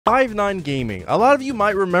5-9 Gaming. A lot of you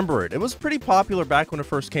might remember it. It was pretty popular back when it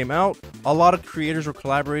first came out. A lot of creators were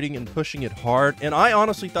collaborating and pushing it hard, and I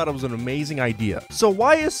honestly thought it was an amazing idea. So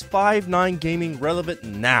why is 5-9 Gaming relevant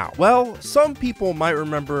now? Well, some people might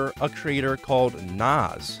remember a creator called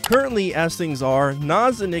Nas. Currently, as things are,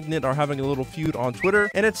 Nas and Ignant are having a little feud on Twitter,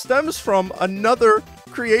 and it stems from another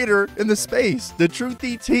creator in the space,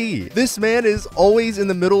 DaTruthDT. This man is always in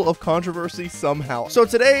the middle of controversy somehow. So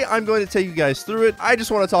today I'm going to take you guys through it. I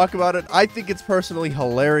just want to talk about it. I think it's personally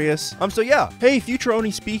hilarious. So yeah. Hey, Future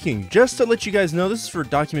Oni speaking. Just to let you guys know, this is for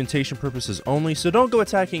documentation purposes only, so don't go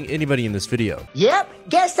attacking anybody in this video. Yep,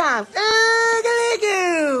 guess I'm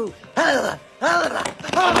ugly.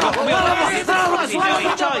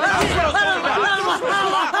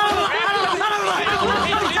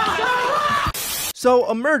 So,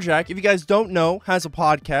 Emerjack, if you guys don't know, has a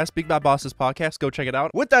podcast, Big Bad Boss's podcast. Go check it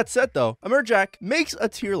out. With that said, though, Emerjack makes a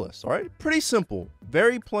tier list, all right? Pretty simple.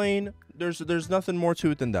 Very plain. There's nothing more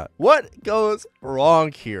to it than that. What goes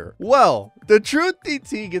wrong here? Well,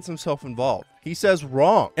 DaTruthDT gets himself involved. He says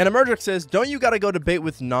wrong. And Emerjack says, don't you gotta go debate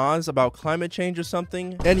with Nas about climate change or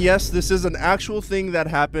something? And yes, this is an actual thing that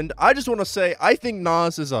happened. I just want to say, I think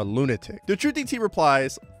Nas is a lunatic. DaTruthDT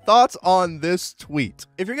replies, thoughts on this tweet.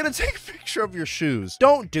 If you're gonna take a picture of your shoes,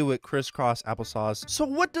 don't do it crisscross applesauce. So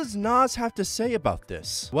what does Nas have to say about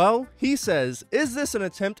this? Well, he says, is this an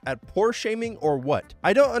attempt at poor shaming or what?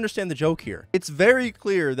 I don't understand the joke here. It's very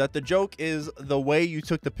clear that the joke is the way you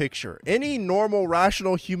took the picture. Any normal,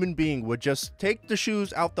 rational human being would just take the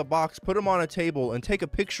shoes out the box, put them on a table, and take a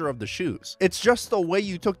picture of the shoes. It's just the way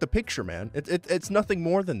you took the picture, man. It's nothing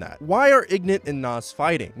more than that. Why are Ignant and Nas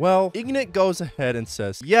fighting? Well, Ignant goes ahead and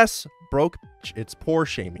says, yes, broke bitch, it's poor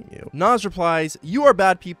shaming you. Nas replies, you are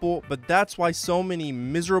bad people, but that's why so many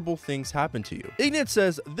miserable things happen to you. Ignant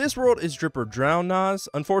says, this world is drip or drown, Nas.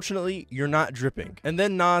 Unfortunately, you're not dripping. And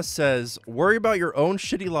then Nas says, worry about your own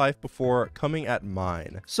shitty life before coming at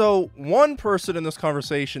mine. So one person in this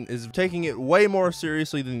conversation is taking it way more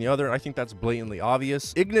seriously than the other, and I think that's blatantly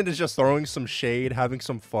obvious. Ignant is just throwing some shade, having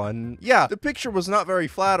some fun. Yeah, the picture was not very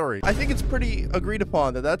flattering. I think it's pretty agreed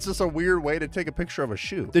upon that that's just a weird way to take a picture of a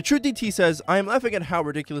shoe. DaTruthDT says, I am laughing at how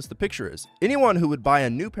ridiculous the picture is. Anyone who would buy a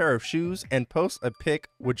new pair of shoes and post a pic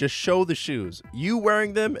would just show the shoes. You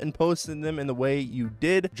wearing them and posting them in the way you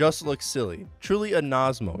did just looks silly. Truly a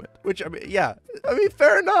Nas moment. Which, I mean, yeah, I mean,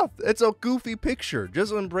 fair enough. It's a goofy picture.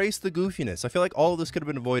 Just embrace the goofiness. I feel like all of this could have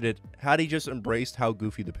been avoided had he just embraced how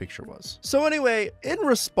goofy the picture was. So anyway, in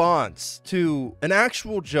response to an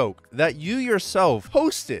actual joke that you yourself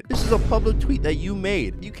posted, this is a public tweet that you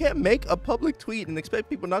made. You can't make a public tweet and expect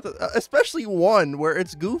people not to, especially one where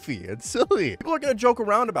it's goofy and silly. People are gonna joke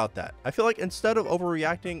around about that. I feel like instead of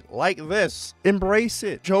overreacting like this, embrace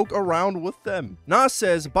it. Joke around with them. Nas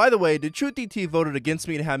says, by the way, DaTruthDT voted against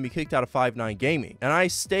me to have me kicked out of 5-9 Gaming, and I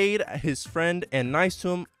stayed his friend and nice to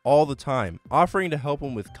him all the time, offering to help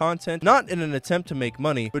him with content, not in an attempt to make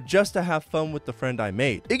money, but just to have fun with the friend I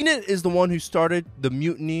made. Ignant is the one who started the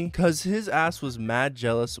mutiny because his ass was mad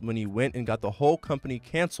jealous when he went and got the whole company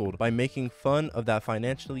canceled by making fun of that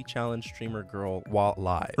financially challenged streamer girl while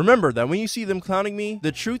live. Remember that when you see them clowning me,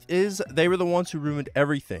 the truth is they were the ones who ruined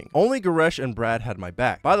everything. Only Goresh and Brad had my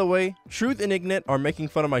back. By the way, Truth and Ignant are making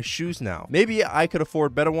fun of my shoes now. Maybe I could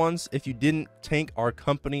afford better ones if you didn't tank our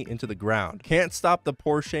company into the ground. Can't stop the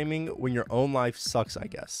poor shaming when your own life sucks, I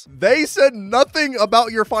guess. They said nothing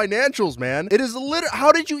about your financials, man. It is literally,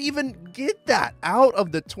 how did you even get that out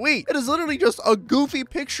of the tweet? It is literally just a goofy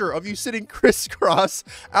picture of you sitting crisscross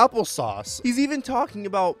applesauce. He's even talking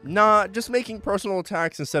about, nah, just making personal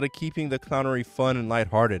attacks instead of keeping the clownery fun and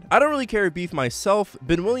lighthearted. I don't really carry beef myself,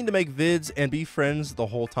 been willing to make vids and be friends the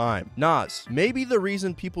whole time. Nas, maybe the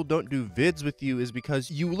reason people don't do vids with you is because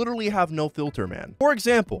you literally have no filter, man. For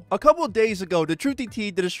example, a couple of days ago,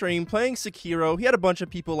 DaTruthDT did a stream playing Sekiro. He had a bunch of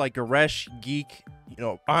people like Goresh, Geek, you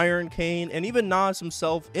know, Iron Kane, and even Nas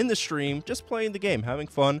himself in the stream, just playing the game, having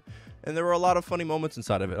fun. And there were a lot of funny moments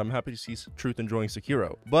inside of it. I'm happy to see Truth enjoying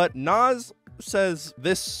Sekiro. But Nas says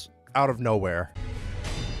this out of nowhere.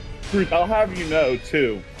 Truth, I'll have you know,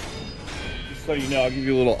 too. Just so you know, I'll give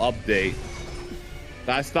you a little update.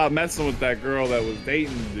 I stopped messing with that girl that was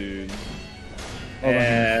dating the dude.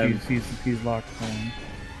 And he's locked home.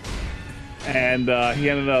 And he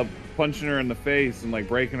ended up punching her in the face and like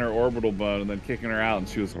breaking her orbital bone and then kicking her out, and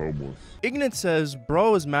she was homeless. Ignant says,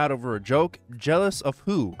 bro is mad over a joke. Jealous of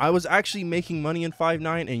who? I was actually making money in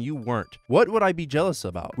 5'9" and you weren't. What would I be jealous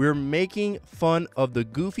about? We're making fun of the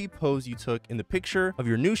goofy pose you took in the picture of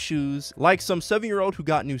your new shoes, like some 7-year-old who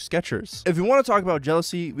got new Skechers. If you want to talk about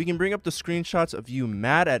jealousy, we can bring up the screenshots of you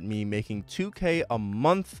mad at me making 2K a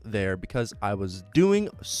month there because I was doing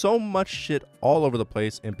so much shit all over the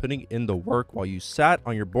place and putting in the work while you sat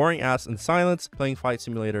on your boring ass in silence playing Fight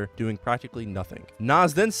Simulator doing practically nothing.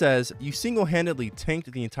 Nas then says, you single-handedly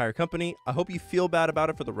tanked the entire company. I hope you feel bad about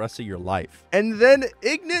it for the rest of your life. And then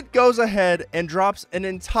Ignant goes ahead and drops an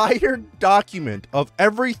entire document of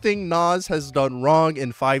everything Nas has done wrong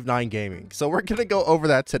in 5'9" gaming. So we're gonna go over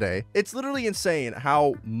that today. It's literally insane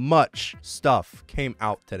how much stuff came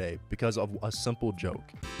out today because of a simple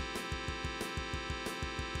joke.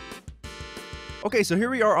 Okay, so here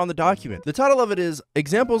we are on the document. The title of it is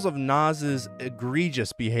Examples of Nas's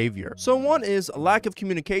Egregious Behavior. So one is lack of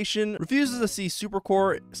communication, refuses to see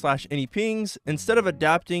supercore/any pings. Instead of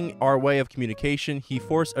adapting our way of communication, he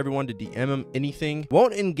forced everyone to DM him anything.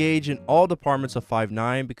 Won't engage in all departments of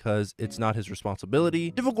 5'9" because it's not his responsibility.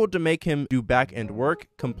 Difficult to make him do back-end work.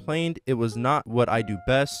 Complained it was not what I do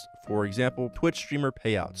best. For example, Twitch streamer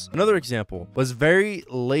payouts. Another example was very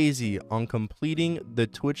lazy on completing the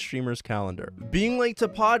Twitch streamer's calendar. Being late to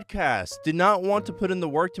podcasts, did not want to put in the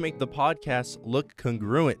work to make the podcast look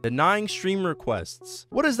congruent. Denying stream requests.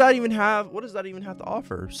 What does that even have? What does that even have to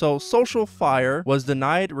offer? So Social Fire was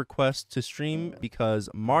denied request to stream because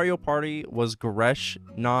Mario Party was Goresh,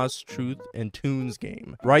 Nas Truth, and Toons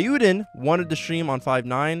game. Ryuden wanted to stream on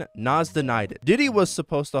 5'9", Nas denied it. Diddy was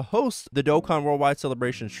supposed to host the Dokkan Worldwide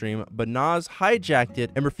Celebration stream, but Nas hijacked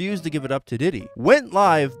it and refused to give it up to Diddy. Went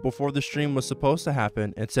live before the stream was supposed to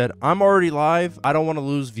happen and said, I'm already live, I don't want to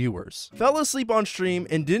lose viewers. Fell asleep on stream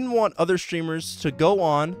and didn't want other streamers to go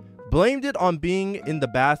on. Blamed it on being in the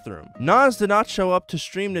bathroom. Nas did not show up to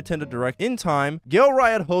stream Nintendo Direct in time. Gale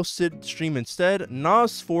Riot hosted stream instead.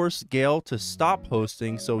 Nas forced Gale to stop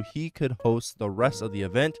hosting so he could host the rest of the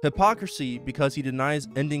event. Hypocrisy because he denies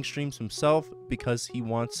ending streams himself because he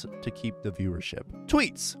wants to keep the viewership.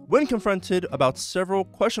 Tweets. When confronted about several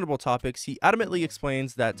questionable topics, he adamantly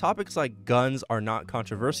explains that topics like guns are not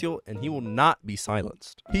controversial and he will not be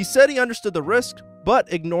silenced. He said he understood the risk,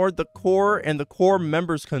 but ignored the core and the core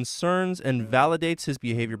members' concerns and validates his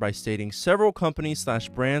behavior by stating several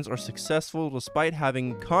companies/brands are successful despite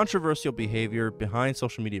having controversial behavior behind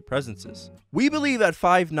social media presences. We believe at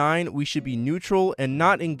 5'9" we should be neutral and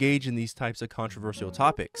not engage in these types of controversial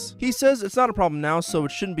topics. He says it's not a problem now, so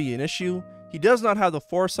it shouldn't be an issue. He does not have the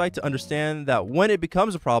foresight to understand that when it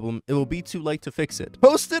becomes a problem, it will be too late to fix it.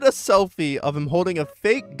 Posted a selfie of him holding a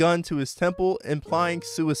fake gun to his temple, implying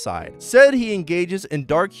suicide. Said he engages in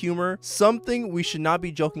dark humor, something we should not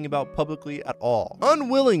be joking about publicly at all.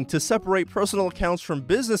 Unwilling to separate personal accounts from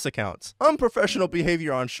business accounts. Unprofessional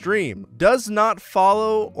behavior on stream. Does not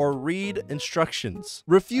follow or read instructions.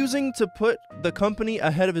 Refusing to put the company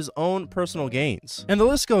ahead of his own personal gains. And the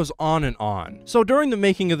list goes on and on. So during the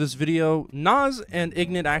making of this video, Nas and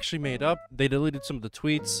Ignant actually made up. They deleted some of the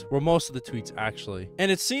tweets, or most of the tweets actually, and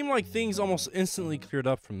it seemed like things almost instantly cleared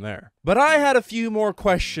up from there. But I had a few more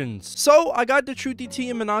questions, so I got DaTruthDT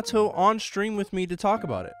and Minato on stream with me to talk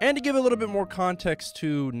about it, and to give a little bit more context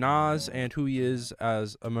to Nas and who he is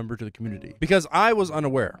as a member to the community, because I was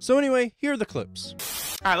unaware. So anyway, here are the clips.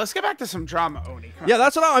 All right, let's get back to some drama, Oni. Yeah,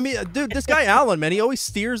 that's what I mean, dude. This guy Alan, man, he always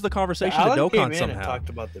steers the conversation to Dokkan somehow. Talked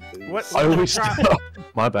about the booze.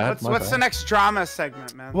 My bad. What's the next drama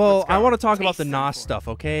segment, man? Well, I want to talk about the Nas stuff,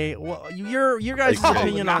 okay? Well, your guys'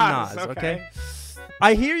 opinion on Nas, okay?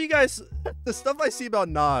 I hear you guys. The stuff I see about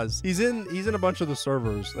Nas, he's in a bunch of the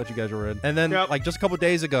servers that you guys are in, and then like just a couple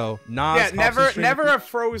days ago, Nas. Yeah, never a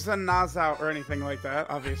frozen Nas out or anything like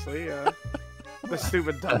that. Obviously, the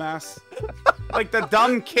stupid dumbass, like the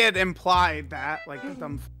dumb kid implied that, like the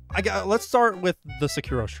dumb. Let's start with the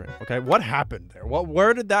Sekiro stream, okay? What happened there?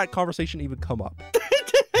 Where did that conversation even come up?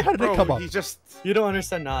 How did it come up? You don't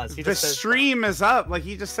understand Nas. The stream is up. Like,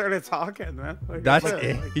 he just started talking, man. Like, that's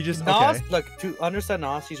it. Like, he just Nas. Okay. Look, to understand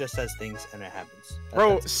Nas, he just says things and it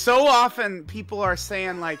happens. So often people are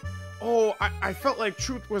saying like, "Oh, I felt like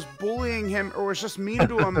Truth was bullying him or was just mean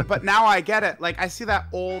to him," but now I get it. Like, I see that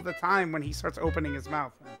all the time when he starts opening his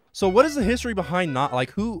mouth. Man. So, what is the history behind Nas?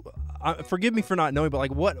 Like, who? Forgive me for not knowing, but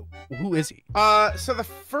like, who is he? So the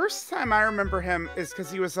first time I remember him is because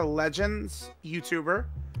he was a Legends YouTuber.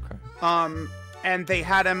 Okay. And they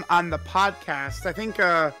had him on the podcast. I think,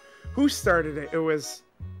 who started it? It was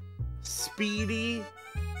Speedy,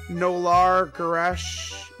 Nolar,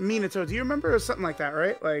 Goresh, Minato. Do you remember? It was something like that,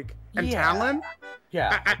 right? Like, and Talon?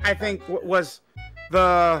 Yeah. I think was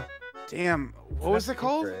the Damn, what was it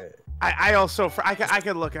called? Secret. I also I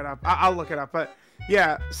could look it up. I'll look it up. But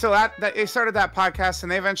yeah, so that they started that podcast,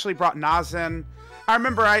 and they eventually brought Nas in. I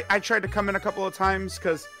remember I tried to come in a couple of times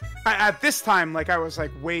because at this time, like, I was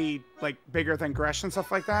like way like bigger than Gresh and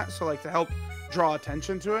stuff like that. So like to help draw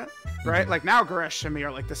attention to it, right? Like now Gresh and me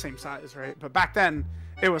are like the same size, right? But back then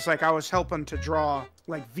it was like I was helping to draw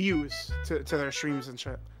like views to their streams and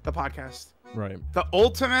shit. The podcast. Right. The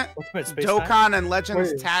Ultimate Space Dokkan Time? and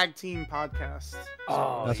Legends Wait. Tag Team Podcast.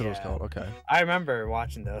 Oh, That's what it was yeah. called. Okay. I remember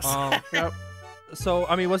watching those. Yep. So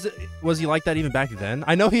I mean, was he like that even back then?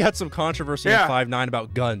 I know he had some controversy in Yeah. 5'9"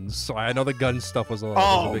 about guns. So I know the gun stuff was was a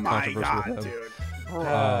Oh big my controversy god, with him.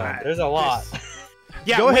 dude. There's a lot.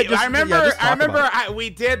 Yeah, Go ahead, just- I remember. yeah, just talk about it. We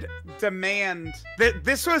did demand.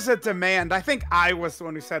 This was a demand. I think I was the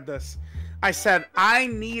one who said this. I said I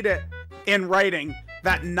need it in writing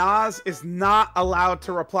that Nas is not allowed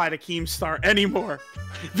to reply to Keemstar anymore,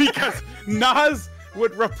 because Nas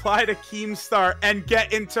would reply to Keemstar and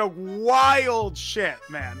get into wild shit,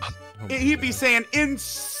 man. He'd be saying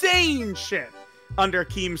insane shit under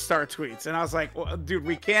Keemstar tweets, and I was like, well, dude,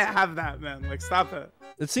 we can't have that, man. Like, stop it.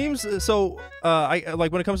 It seems so. I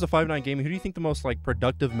like when it comes to 5'9" gaming. Who do you think the most like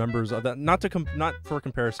productive members of that? Not for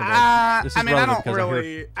comparison. Like, this is I mean, I relevant don't because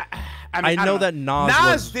really. I I know don't that Nas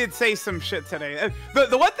Nas was- did say some shit today.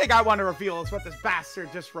 The one thing I want to reveal is what this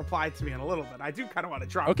bastard just replied to me in a little bit. I do kind of want to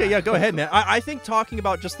drop. Okay, that. yeah, go ahead, man. I think talking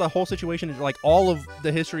about just the whole situation, like all of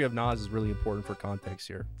the history of Nas, is really important for context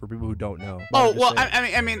here for people who don't know. Oh Just well,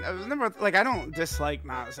 saying. I mean, remember, like, I don't dislike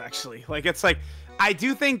Nas actually. Like, it's like I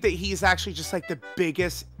do think that he's actually just like the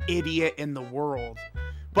biggest idiot in the world.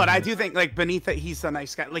 But I do think, like, beneath it, he's a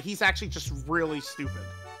nice guy. Like, he's actually just really stupid.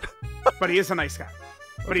 But he is a nice guy.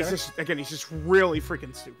 But he's just, again, he's just really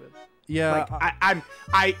freaking stupid. Yeah, Like,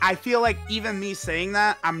 I feel like even me saying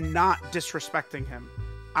that, I'm not disrespecting him.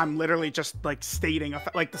 I'm literally just like stating,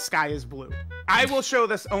 like, the sky is blue. I will show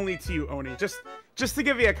this only to you, Oni, just to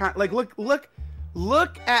give you a like,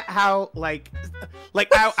 look at how like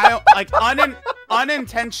how like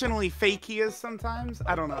unintentionally fake he is sometimes.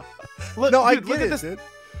 I don't know. Look, no, I dude, get look it, at this. dude.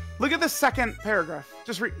 Look at the second paragraph.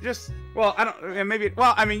 Well, I don't. Maybe.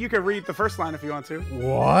 Well, I mean, you could read the first line if you want to. What?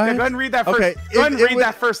 Yeah, go ahead and read that first. Okay, Go ahead and it read would-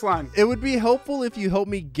 that first line. It would be helpful if you help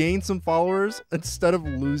me gain some followers instead of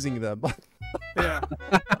losing them. Yeah.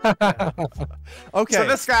 Okay. So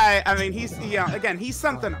this guy, I mean, again, he's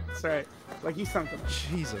something else, right? Like, he's something else.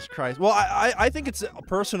 Jesus Christ. Well, I think it's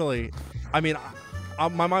personally, I mean,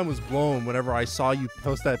 my mind was blown whenever I saw you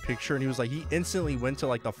post that picture, and he was like, he instantly went to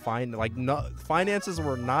like the finances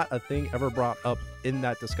were not a thing ever brought up in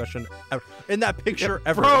that discussion, ever, in that picture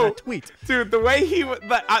ever, Bro. in that tweet. Dude, the way he would,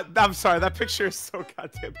 I'm sorry, that picture is so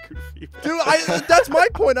goddamn goofy. Man. Dude, that's my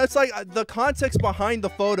point. That's like the context behind the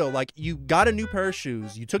photo. Like, you got a new pair of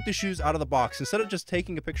shoes, you took the shoes out of the box. Instead of just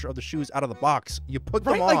taking a picture of the shoes out of the box, you put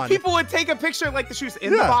them Right? on. Like, people would take a picture of, like, the shoes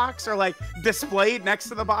in the Yeah. box or, like, displayed next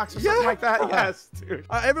to the box or something like that. Yes, dude.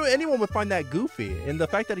 Anyone would find that goofy, and the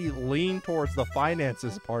fact that he leaned towards the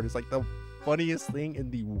finances part is like the funniest thing in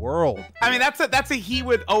the world. I mean, that's a he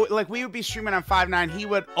would, like, we would be streaming on 5'9", he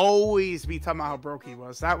would always be talking about how broke he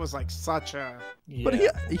was. That was, like, such a... But he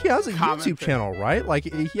has a Comment YouTube thing. channel, right? Like,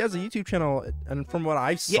 he has a YouTube channel, and from what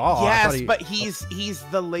I saw, I yes, thought he... but he's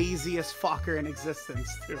the laziest fucker in existence,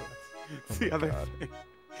 too. That's the other thing.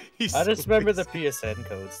 He's I so just remember the lazy. PSN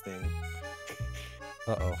codes thing.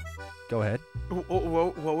 Uh-oh. Go ahead.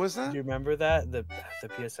 What was that? Do you remember that? The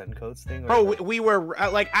PSN codes thing? Bro, we were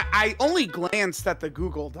like, I only glanced at the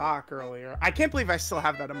Google Doc earlier. I can't believe I still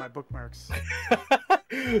have that in my bookmarks.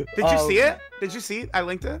 Did you see it? Did you see it? I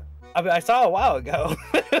linked it. I mean, I saw it a while ago.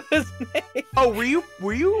 It was me. Oh, were you?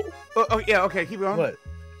 Oh, yeah. Okay, keep going. What?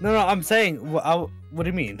 No, I'm saying. What do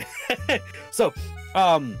you mean? So,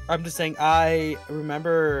 I'm just saying. I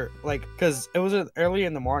remember, like, because it was early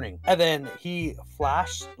in the morning, and then he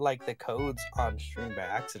flashed like the codes on stream by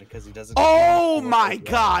accident because he doesn't. Oh my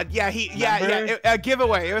God! Yeah, Remember? a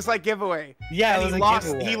giveaway. It was like giveaway. Yeah, and it was he a lost.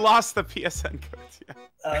 giveaway. He lost the PSN codes. Yeah.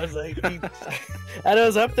 I was like, and it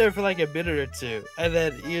was up there for like a minute or two, and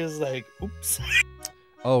then he was like, "Oops."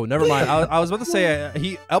 Oh, never mind. I was about to say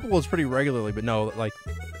he uploads pretty regularly, but no, like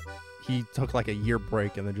he took like a year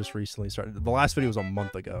break and then just recently started. The last video was a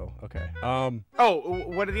month ago. Okay. Oh,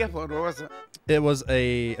 what did he upload? What was it? It was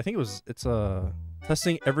it's a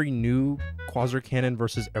testing every new Quasar cannon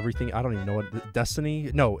versus everything. I don't even know what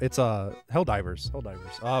Destiny. No, it's Helldivers.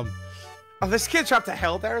 Oh, this kid dropped a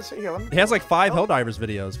Helldivers. Here, let me. He has like 5 Helldivers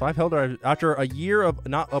videos. 5 Helldivers. After a year of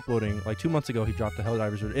not uploading, like 2 months ago, he dropped the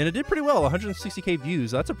Helldivers video, and it did pretty well. 160K views.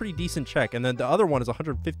 That's a pretty decent check. And then the other one is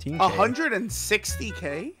 115K.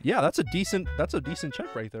 160K? Yeah, that's a decent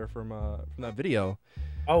check right there from that video.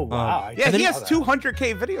 Oh wow! Yeah, he has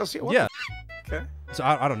 200K videos. What yeah. Okay. So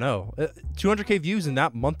I don't know, 200K views in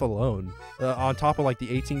that month alone, on top of like the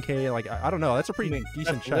 18K. Like I don't know, that's a pretty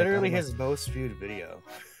decent check. Literally his most viewed video.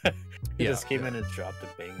 He just came in and dropped a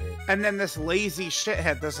banger. And then this lazy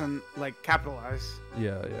shithead doesn't like capitalize.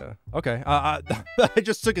 Yeah. Okay. I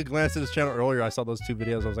just took a glance at his channel earlier. I saw those 2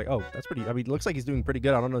 videos. I was like, oh, that's pretty. I mean, it looks like he's doing pretty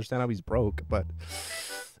good. I don't understand how he's broke, but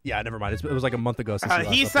yeah, never mind. It was like a month ago. Since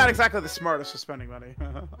he's not exactly the smartest for spending money.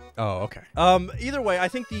 Oh, okay. Either way, I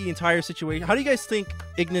think the entire situation. How do you guys think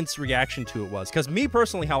Ignant's reaction to it was? Because me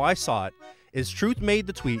personally, how I saw it is Truth made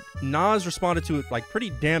the tweet. Nas responded to it like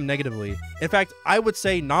pretty damn negatively. In fact, I would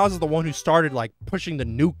say Nas is the one who started like pushing the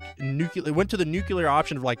nuclear. Went to the nuclear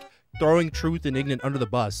option of like throwing Truth and Ignant under the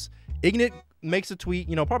bus. Ignant makes a tweet,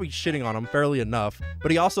 you know, probably shitting on him fairly enough,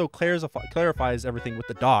 but he also clarifies everything with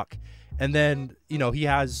the doc. And then, you know, he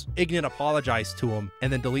has Ignant apologize to him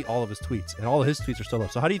and then delete all of his tweets, and all of his tweets are still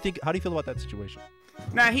up. So how do you feel about that situation?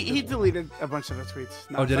 Nah, he deleted a bunch of the tweets.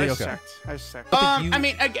 No, oh, did he? I Okay. just checked. I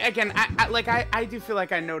mean, again, I do feel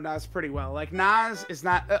like I know Nas pretty well. Like, Nas is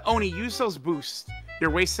not... Oni, use those boosts. You're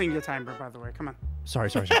wasting your time, bro, by the way. Come on. Sorry.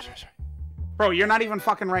 Bro, you're not even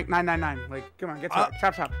fucking ranked 999. Like, come on, get to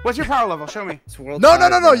it. Chop. What's your power level? Show me.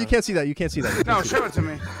 No. You can't see that. You can't see that. No, show it to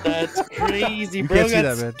me. That's crazy, you bro. Can't see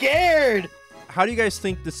that, man. Scared. How do you guys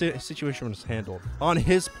think the situation was handled on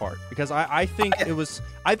his part? Because I think it was.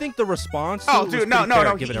 I think the response. Oh, dude,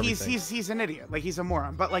 no. He's an idiot. Like, he's a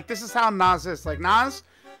moron. But like, this is how Nas is. Like, Nas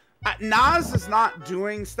is not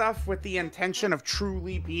doing stuff with the intention of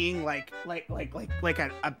truly being like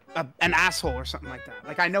an asshole or something like that.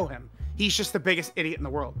 Like, I know him. He's just the biggest idiot in the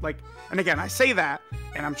world. Like, and again, I say that,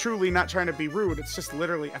 and I'm truly not trying to be rude. It's just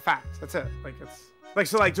literally a fact. That's it. Like, it's like,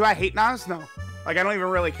 so like, do I hate Nas? No. Like, I don't even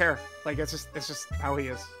really care. Like, it's just how he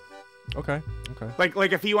is. Okay.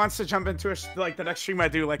 Like if he wants to jump into like the next stream I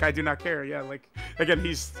do, like, I do not care. Yeah, like, again,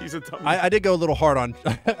 he's a dumb. I did go a little hard on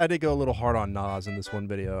Nas in this one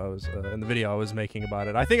video. I was in the video I was making about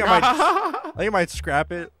it. I think I might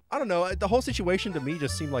scrap it. I don't know. The whole situation to me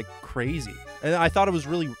just seemed like crazy, and I thought it was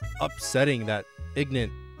really upsetting that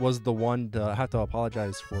Ignant was the one to have to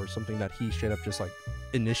apologize for something that he straight up just like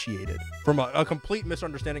initiated from a complete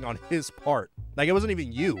misunderstanding on his part. Like, it wasn't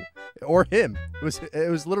even you or him. It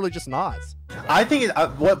was literally just Nas. I think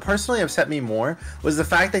what personally upset me more was the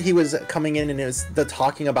fact that he was coming in and it was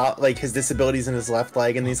talking about like his disabilities in his left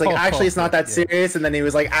leg, and he's like, actually it's not that serious, and then he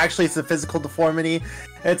was like, actually it's a physical deformity.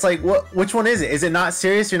 It's like, which one is it? Is it not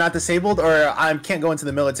serious, you're not disabled, or I can't go into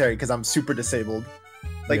the military because I'm super disabled?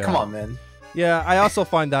 Like, come on, man. Yeah, I also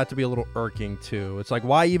find that to be a little irking too. It's like,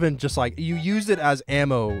 why even just like you used it as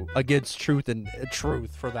ammo against Truth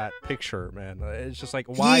for that picture, man. It's just like,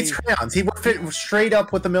 why? He eats crayons. He would fit straight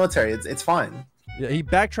up with the military. It's fine. Yeah, he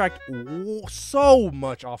backtracked so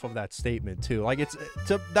much off of that statement too. Like,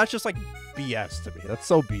 that's just like BS to me. That's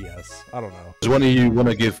so BS. I don't know. Does one of you want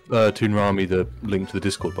to give Toon Rami the link to the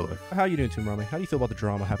Discord, by the way? How you doing, Toon Rami? How do you feel about the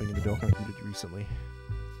drama happening in the Dokkan community recently?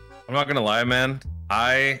 I'm not gonna lie, man.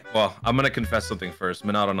 I'm gonna confess something first.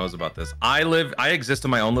 Minato knows about this. I exist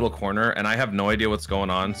in my own little corner, and I have no idea what's going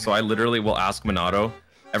on. So I literally will ask Minato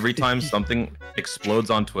every time something explodes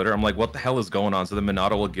on Twitter. I'm like, what the hell is going on? So then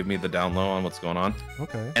Minato will give me the down low on what's going on.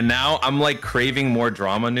 Okay. And now I'm like craving more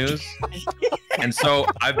drama news. And so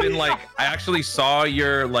I've been like, I actually saw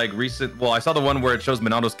your like recent, well, I saw the one where it shows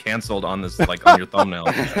Minato's canceled on this, like on your thumbnail.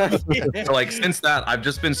 So like since that, I've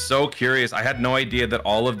just been so curious. I had no idea that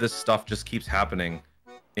all of this stuff just keeps happening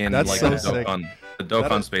in like the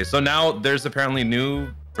Dokkan space. So now there's apparently new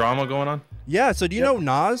drama going on. Yeah. So do you know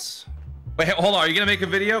Nas? Wait, hold on. Are you gonna make a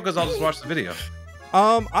video? Because I'll just watch the video.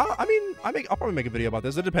 I'll probably make a video about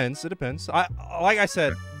this. It depends. Like I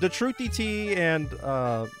said, DaTruthDT and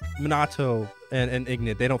Minato and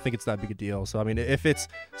Ignant, they don't think it's that big a deal. So I mean, if it's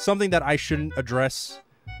something that I shouldn't address,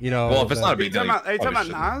 you know. Well, if it's not a big deal, are you talking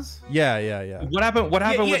about Nas? Yeah. What happened?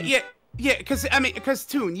 Yeah. Because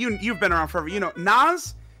Toon, you've been around forever. You know,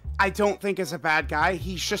 Nas, I don't think is a bad guy.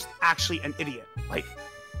 He's just actually an idiot. Like,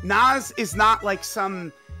 Nas is not like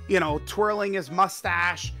some, you know, twirling his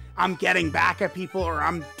mustache, I'm getting back at people, or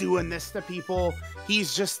I'm doing this to people.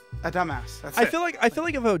 He's just A dumbass. That's I it. feel like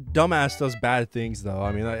if a dumbass does bad things though,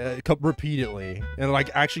 I mean, repeatedly and like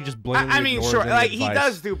actually just blatantly. I mean, ignores sure, any like he advice.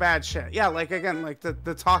 does do bad shit. Yeah, like again, like the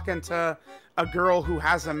talking to a girl who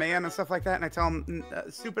has a man and stuff like that, and I tell him,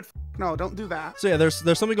 stupid, no, don't do that. So yeah, there's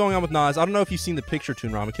something going on with Nas. I don't know if you've seen the picture,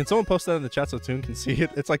 Toon Ramen. Can someone post that in the chat so Toon can see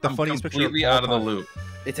it? It's like the I'm funniest picture. completely out of the loop.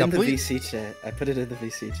 It's in the Complete- VC chat. I put it in the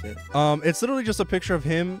VC chat. It's literally just a picture of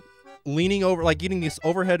him leaning over, like getting this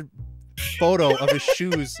overhead photo of his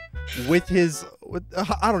shoes with his.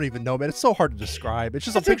 I don't even know, man. It's so hard to describe. It's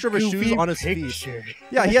just a picture of his shoes on his feet.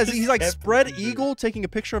 Yeah, he's like spread eagle taking a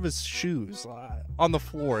picture of his shoes on the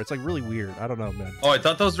floor. It's like really weird. I don't know, man. Oh, I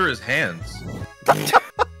thought those were his hands. Wait,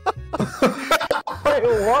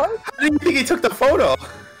 what? How do you think he took the photo?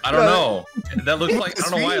 I don't know. That looks like, I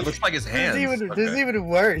don't know why it looks like his hands. This is even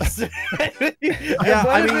worse. Yeah,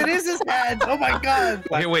 I mean, it is his hand. Oh my god.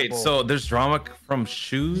 Okay, wait. So there's drama from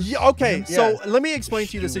shoes? Yeah, okay, Yeah. so let me explain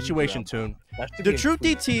to you the situation, Toon.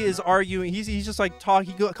 DaTruthDT is arguing. He's just like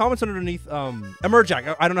talking. He comments underneath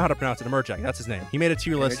Emerjack. I don't know how to pronounce it. Emerjack. That's his name. He made a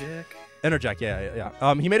tier list. Enerjack,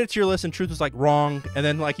 yeah. He made a tier list and Truth was like wrong, and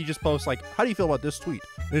then like he just posts like, how do you feel about this tweet?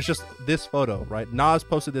 And it's just this photo, right? Nas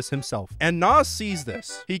posted this himself, and Nas sees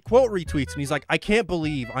this. He quote retweets and he's like, I can't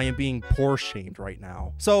believe I am being poor shamed right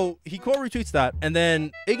now. So he quote retweets that, and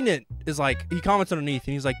then Ignant is like, he comments underneath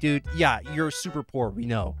and he's like, dude, yeah, you're super poor, we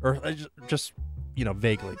know, or just you know,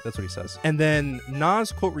 vaguely. That's what he says. And then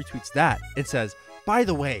Nas quote retweets that. It says, by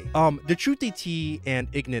the way, DaTruthDT and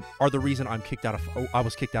Ignant are the reason I was kicked out of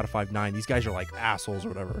 5ix9ine. These guys are like assholes or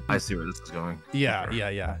whatever. I see where this is going.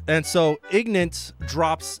 Yeah. And so Ignant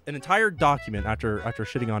drops an entire document after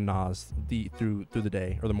shitting on Nas through the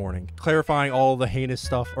day or the morning, clarifying all the heinous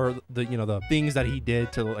stuff or the things that he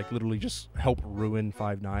did to like literally just help ruin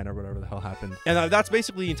 5ix9ine or whatever the hell happened. And that's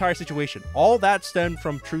basically the entire situation. All that stemmed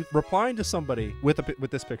from Truth replying to somebody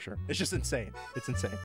with this picture. It's just insane. It's insane.